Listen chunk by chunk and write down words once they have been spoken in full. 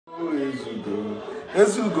Ezugo,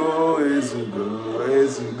 Ezugo,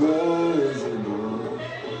 Ezugo, Ezugo.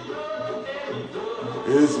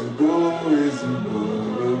 Ezugo, Ezugo,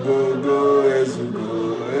 Ezugo, Ezugo,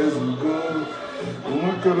 Ezugo.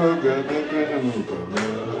 Umukoroga, Nakanamuka.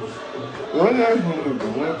 Onye hụrụ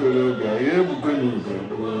nwekoroga, ya ebugo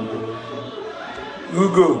n'ugbo.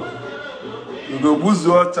 Ugo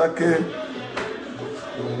buzuo chake.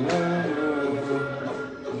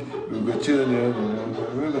 Ugo chenye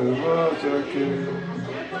chake.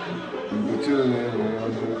 Ugo chenye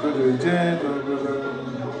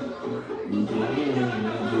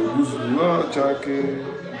chake.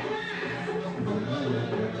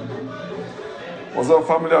 Also,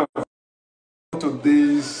 family, to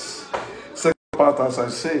this second part, as I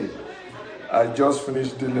say, I just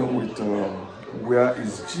finished dealing with where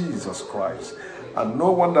is Jesus Christ, and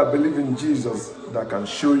no one that believes in Jesus that can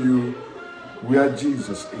show you where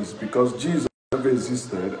Jesus is, because Jesus never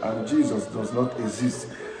existed and Jesus does not exist.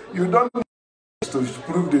 You don't need to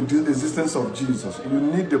prove the existence of Jesus. You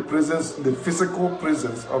need the presence, the physical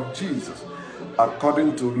presence of Jesus,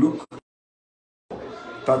 according to Luke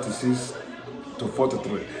 36 to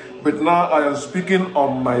 43. But now I am speaking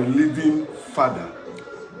on my living Father.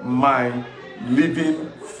 My living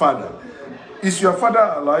Father. Is your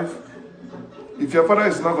father alive? If your father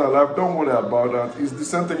is not alive, don't worry about that. It's the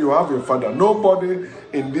same thing. You have a father. Nobody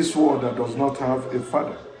in this world that does not have a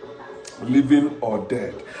father, living or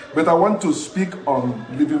dead. But I want to speak on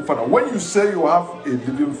living father. When you say you have a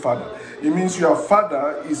living father, it means your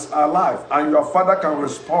father is alive and your father can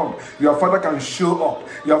respond. Your father can show up.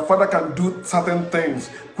 Your father can do certain things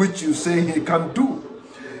which you say he can do.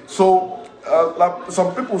 So like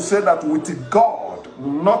some people say that with God,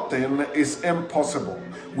 nothing is impossible.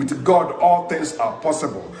 With God, all things are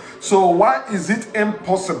possible. So why is it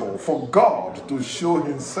impossible for God to show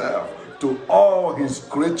himself to all his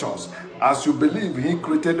creatures as you believe he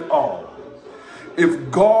created all?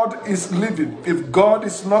 If God is living, if God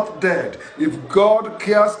is not dead, if God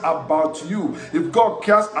cares about you, if God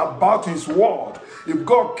cares about his word, if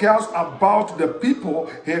God cares about the people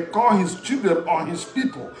he calls his children or his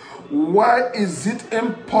people, why is it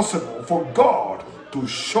impossible for God to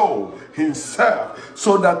show himself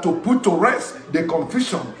so that to put to rest the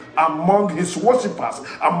confusion among his worshippers,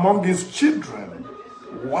 among his children?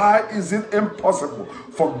 Why is it impossible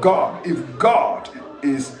for God if God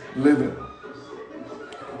is living?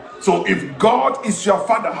 So if God is your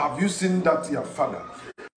father, have you seen that your father?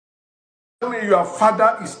 When your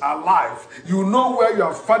father is alive, you know where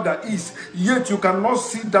your father is, yet you cannot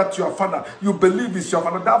see that your father, you believe is your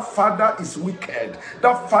father. That father is wicked.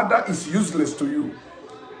 That father is useless to you.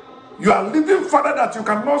 Your living father that you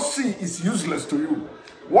cannot see is useless to you.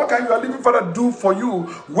 What can your living father do for you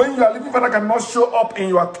when your living father cannot show up in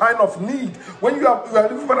your time of need? When your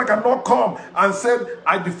living father cannot come and say,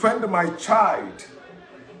 I defend my child.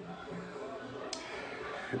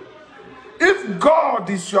 If God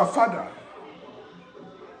is your father,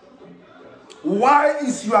 why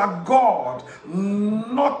is your God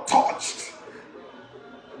not touched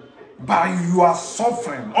by your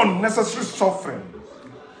suffering, unnecessary suffering?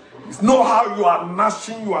 Know how you are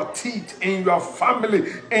gnashing your teeth in your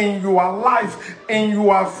family, in your life, in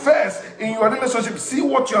your affairs, in your relationship. See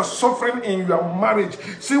what you are suffering in your marriage.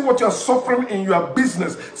 See what you are suffering in your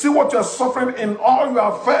business. See what you are suffering in all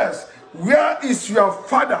your affairs. Where is your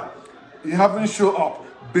father? He haven't shown up,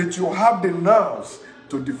 but you have the nerves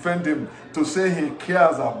to defend him, to say he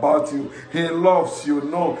cares about you, he loves you.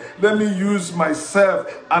 No, let me use myself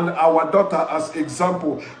and our daughter as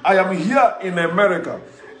example. I am here in America.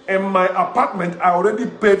 In my apartment, I already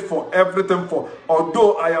paid for everything for,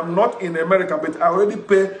 although I am not in America, but I already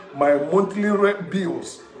pay my monthly rent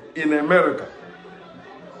bills in America.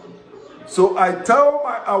 So I tell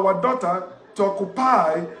our daughter to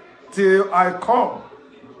occupy till I come.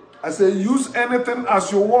 I say, use anything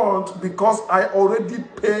as you want because I already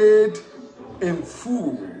paid in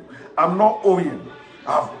full. I'm not owing.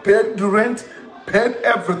 I've paid the rent, paid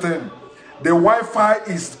everything. The Wi-Fi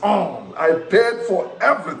is on. I paid for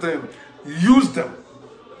everything. Use them.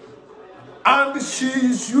 And she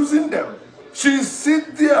is using them. She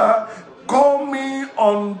sit there, call me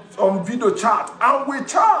on video chat, and we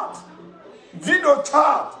chat. Video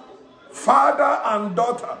chat. Father and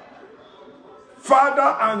daughter.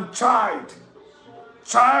 Father and child.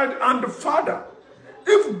 Child and father.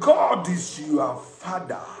 If God is your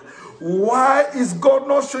father, why is God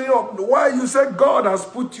not showing up? Why you say God has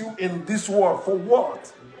put you in this world? For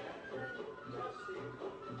what?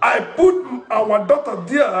 I put our daughter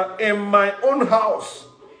there in my own house.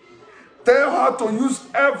 Tell her to use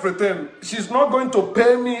everything. She's not going to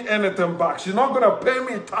pay me anything back. She's not going to pay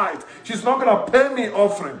me tithe. She's not going to pay me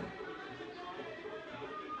offering.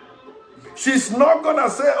 She's not going to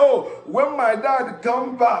say, oh, when my dad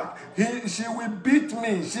come back, she will beat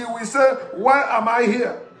me. She will say, why am I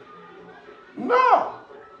here? No.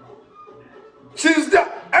 She's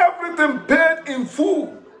there. Everything paid in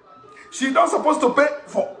full. She's not supposed to pay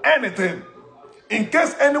for anything. In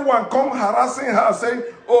case anyone come harassing her saying,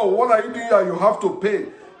 oh, what are you doing here? You have to pay.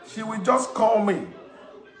 She will just call me.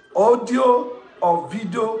 Audio or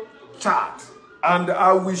video chat. And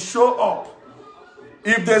I will show up.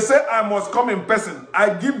 If they say I must come in person,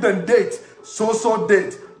 I give them date. So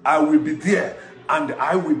date. I will be there. And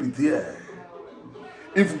I will be there.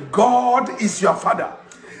 If God is your father,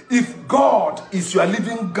 if God is your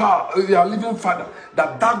living God, your living father,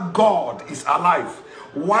 that God is alive,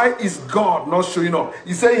 why is God not showing up?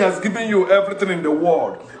 He said he has given you everything in the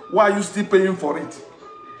world. Why are you still paying for it?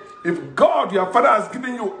 If God, your father, has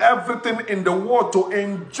given you everything in the world to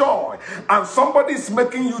enjoy, and somebody is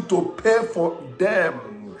making you to pay for them,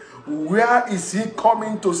 where is he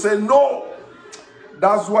coming to say no?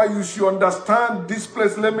 That's why you should understand this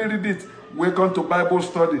place. Let me read it. Welcome to Bible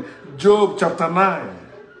study. Job chapter 9.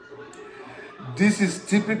 This is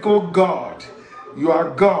typical God. You are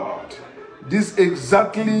God. This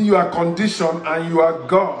exactly your condition, and you are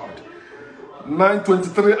God.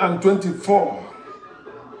 9:23 and 24.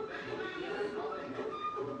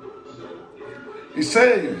 It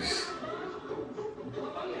says,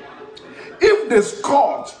 if the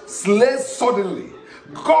scourge slays suddenly,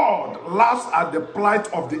 God laughs at the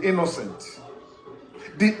plight of the innocent.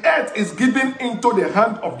 The earth is given into the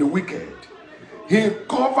hand of the wicked. He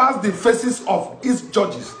covers the faces of his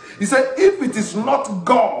judges. He said, if it is not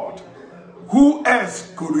God, who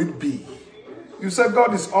else could it be? You said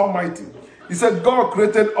God is almighty. He said God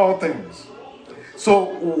created all things.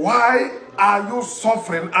 So why are you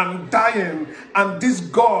suffering and dying, and this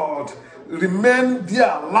God remain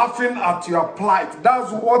there laughing at your plight?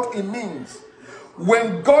 That's what it means.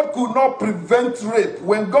 When God could not prevent rape,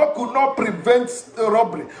 when God could not prevent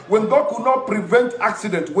robbery, when God could not prevent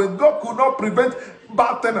accident, when God could not prevent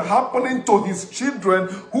bad thing happening to his children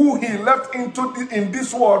who he left in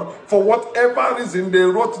this world for whatever reason they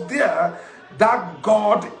wrote there, that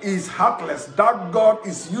God is heartless, that God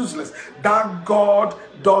is useless, that God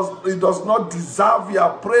does not deserve your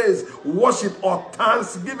praise, worship, or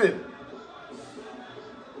thanksgiving.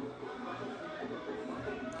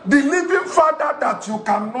 The living Father that you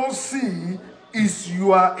cannot see is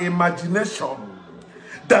your imagination.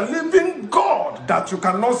 The living God that you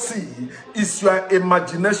cannot see is your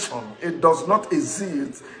imagination. It does not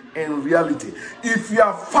exist in reality. If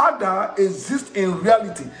your Father exists in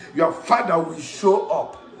reality, your Father will show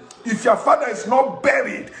up. If your Father is not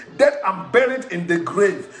buried, dead and buried in the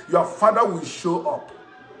grave, your Father will show up.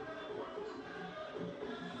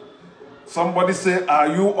 Somebody say,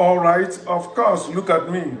 are you all right? Of course, look at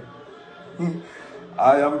me.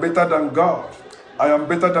 I am better than God. I am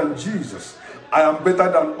better than Jesus. I am better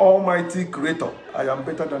than Almighty Creator. I am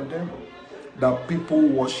better than them that people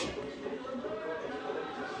worship.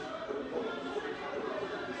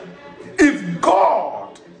 If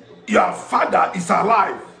God, your Father, is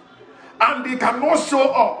alive and he cannot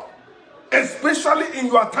show up, especially in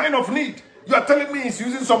your time of need, you are telling me he's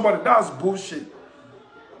using somebody. That's bullshit.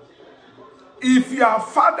 If your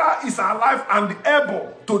Father is alive and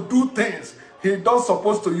able to do things he's not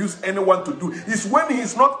supposed to use anyone to do, it's when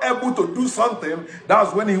he's not able to do something,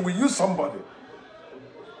 that's when he will use somebody.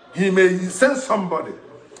 He may send somebody.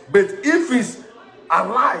 But if he's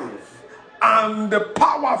alive and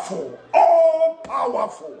powerful, all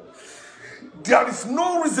powerful, there is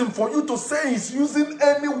no reason for you to say he's using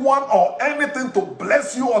anyone or anything to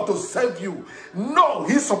bless you or to save you. No,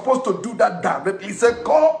 he's supposed to do that directly. He said,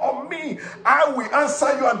 call on me, I will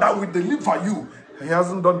answer you and I will deliver you. He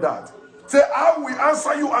hasn't done that. Say, I will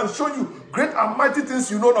answer you and show you great and mighty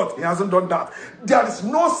things you know not. He hasn't done that. There is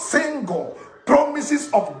no single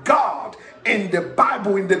promises of God in the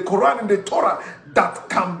Bible, in the Quran, in the Torah that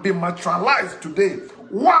can be materialized today.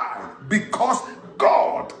 Why? Because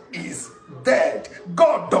God is dead.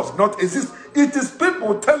 God does not exist. It is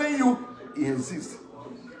people telling you he exists.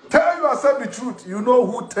 Tell yourself the truth. You know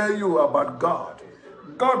who tell you about God.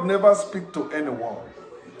 God never speaks to anyone.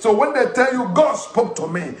 So when they tell you God spoke to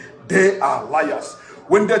me, they are liars.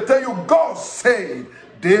 When they tell you God said,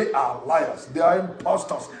 they are liars. They are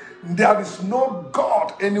imposters. There is no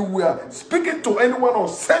God anywhere speaking to anyone or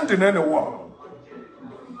sending anyone.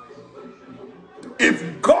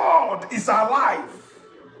 If God is alive,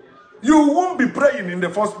 you won't be praying in the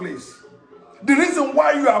first place. The reason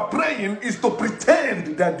why you are praying is to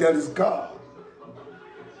pretend that there is God.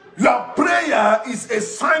 Your prayer is a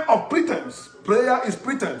sign of pretense. Prayer is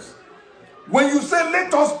pretense. When you say,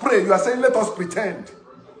 let us pray, you are saying, let us pretend.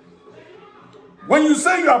 When you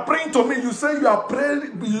say you are praying to me, you say you are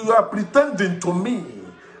praying, you are pretending to me.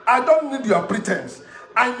 I don't need your pretense.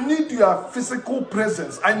 I need your physical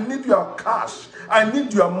presence. I need your cash. I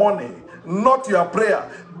need your money, not your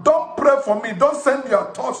prayer. Don't pray for me. Don't send your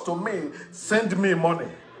thoughts to me. Send me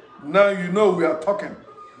money. Now you know we are talking.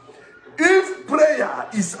 If prayer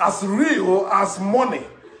is as real as money,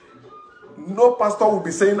 no pastor will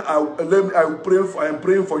be saying, I am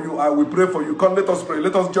praying for you. I will pray for you. Come, let us pray.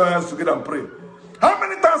 Let us join hands together and pray. How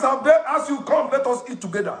many times have they asked you, come, let us eat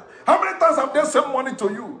together? How many times have they sent money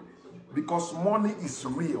to you? Because money is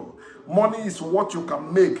real. Money is what you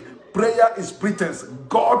can make. Prayer is pretense.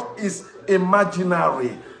 God is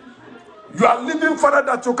imaginary. You are living Father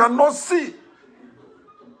that you cannot see.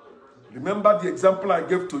 Remember the example I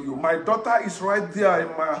gave to you. My daughter is right there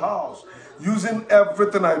in my house, using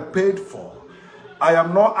everything I paid for. I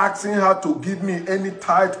am not asking her to give me any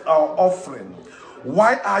tithe or offering.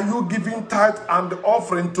 Why are you giving tithe and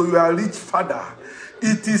offering to your rich father?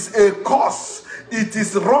 It is a curse. It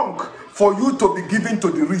is wrong for you to be giving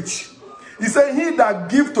to the rich. He said, he that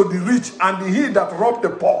give to the rich and he that rob the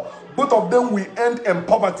poor, both of them will end in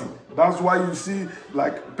poverty. That's why you see,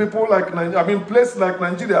 like people like Nigeria, places like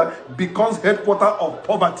Nigeria becomes headquarters of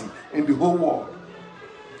poverty in the whole world.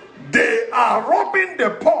 They are robbing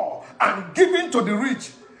the poor and giving to the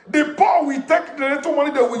rich. The poor will take the little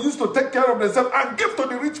money that we used to take care of themselves and give to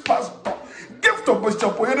the rich pastor, give to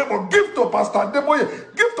Bishop Oyedebo, give to Pastor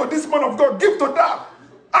Adeboye, give to this man of God, give to that.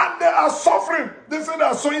 And they are suffering. They say they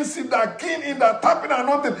are sowing seed, they are keen in, they are tapping and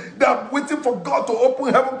nothing. They are waiting for God to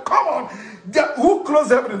open heaven. Come on. Who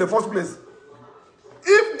closed heaven in the first place?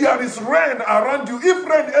 If there is rain around you, if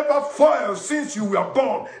rain ever falls since you were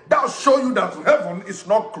born, that will show you that heaven is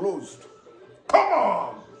not closed. Come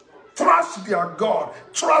on. Trust their God.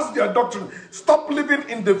 Trust their doctrine. Stop living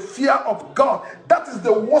in the fear of God. That is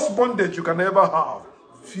the worst bondage you can ever have.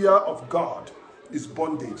 Fear of God is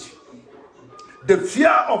bondage. The fear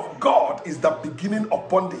of God is the beginning of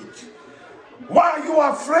bondage. Why are you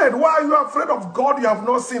afraid? Why are you afraid of God you have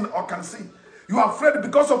not seen or can see? You are afraid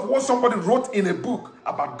because of what somebody wrote in a book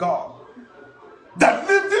about God. The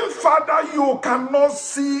living Father you cannot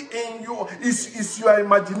see in you is your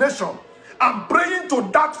imagination. And praying to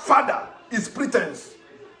that Father is pretense.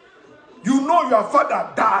 You know your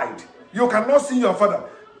father died. You cannot see your father.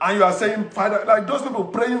 And you are saying, Father, like those people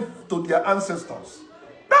praying to their ancestors.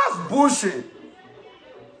 That's bullshit.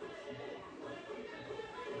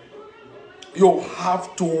 You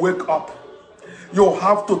have to wake up. You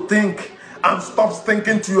have to think and stop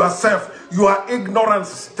thinking to yourself. Your ignorance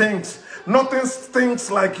stinks. Nothing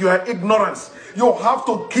stinks like your ignorance. You have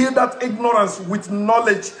to kill that ignorance with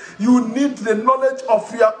knowledge. You need the knowledge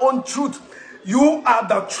of your own truth. You are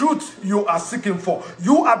the truth you are seeking for.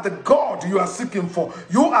 You are the God you are seeking for.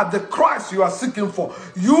 You are the Christ you are seeking for.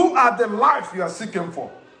 You are the life you are seeking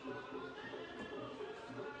for.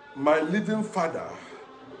 My living Father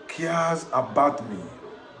cares about me.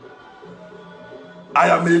 I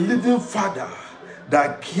am a living Father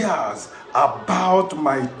that cares about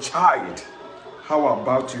my child. How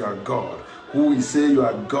about your God? Who will say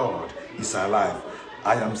your God is alive?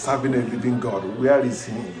 I am serving a living God. Where is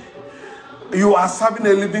he? You are serving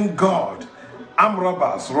a living God. Armed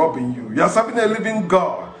robbers robbing you. You are serving a living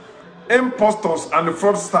God. Impostors and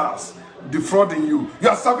fraudsters defrauding you. You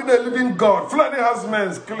are serving a living God. Fulani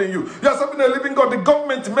husbands killing you. You are serving a living God. The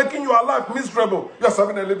government making your life miserable. You are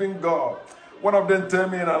serving a living God. One of them tell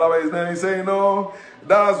me in Alaba his name, he say, no,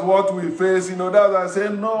 that's what we face. You know, that I say,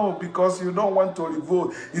 no, because you don't want to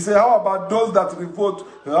revolt. He said, how about those that revolt?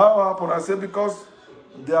 How happened? I said, because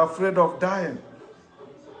they are afraid of dying.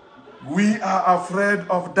 We are afraid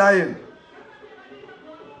of dying.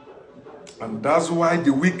 And that's why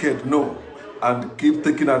the wicked know and keep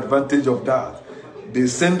taking advantage of that. They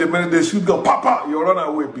send the money, they should go, Papa, you run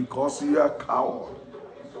away because you are a coward.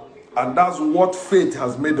 And that's what faith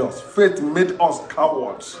has made us. Faith made us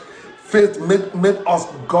cowards. Faith made us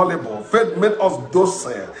gullible. Faith made us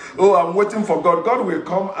docile. Oh, I'm waiting for God. God will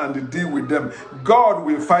come and deal with them. God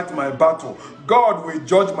will fight my battle. God will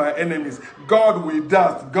judge my enemies. God will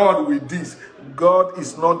that. God will this. God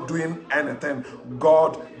is not doing anything.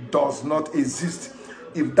 God does not exist.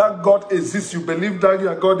 If that God exists, you believe that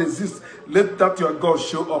your God exists, let that your God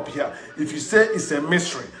show up here. If you say it's a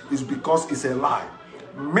mystery, it's because it's a lie.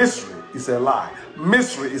 Mystery is a lie.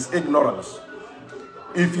 Mystery is ignorance.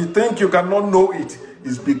 If you think you cannot know it,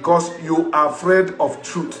 it's because you are afraid of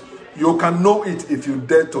truth. You can know it if you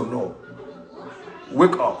dare to know.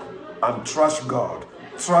 Wake up and trust God,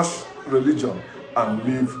 trust religion, and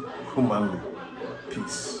live humanly.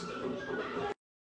 Peace.